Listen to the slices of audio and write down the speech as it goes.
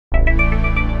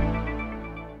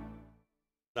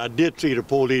I did see the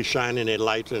police shining their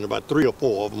lights, and about 3 or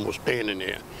 4 of them were standing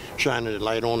there, shining the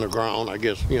light on the ground, I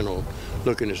guess,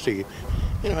 looking to see.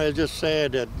 It's just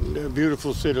sad that a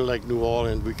beautiful city like New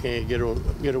Orleans, we can't get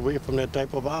away from that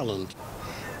type of violence.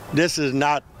 This is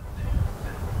not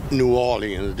New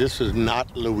Orleans. This is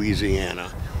not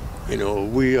Louisiana.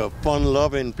 We are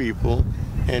fun-loving people,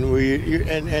 and we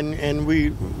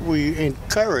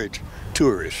encourage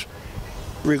tourists,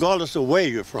 regardless of where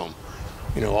you're from.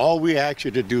 All we ask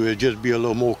you to do is just be a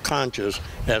little more conscious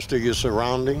as to your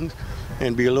surroundings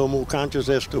and be a little more conscious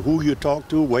as to who you talk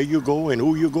to, where you go, and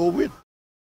who you go with.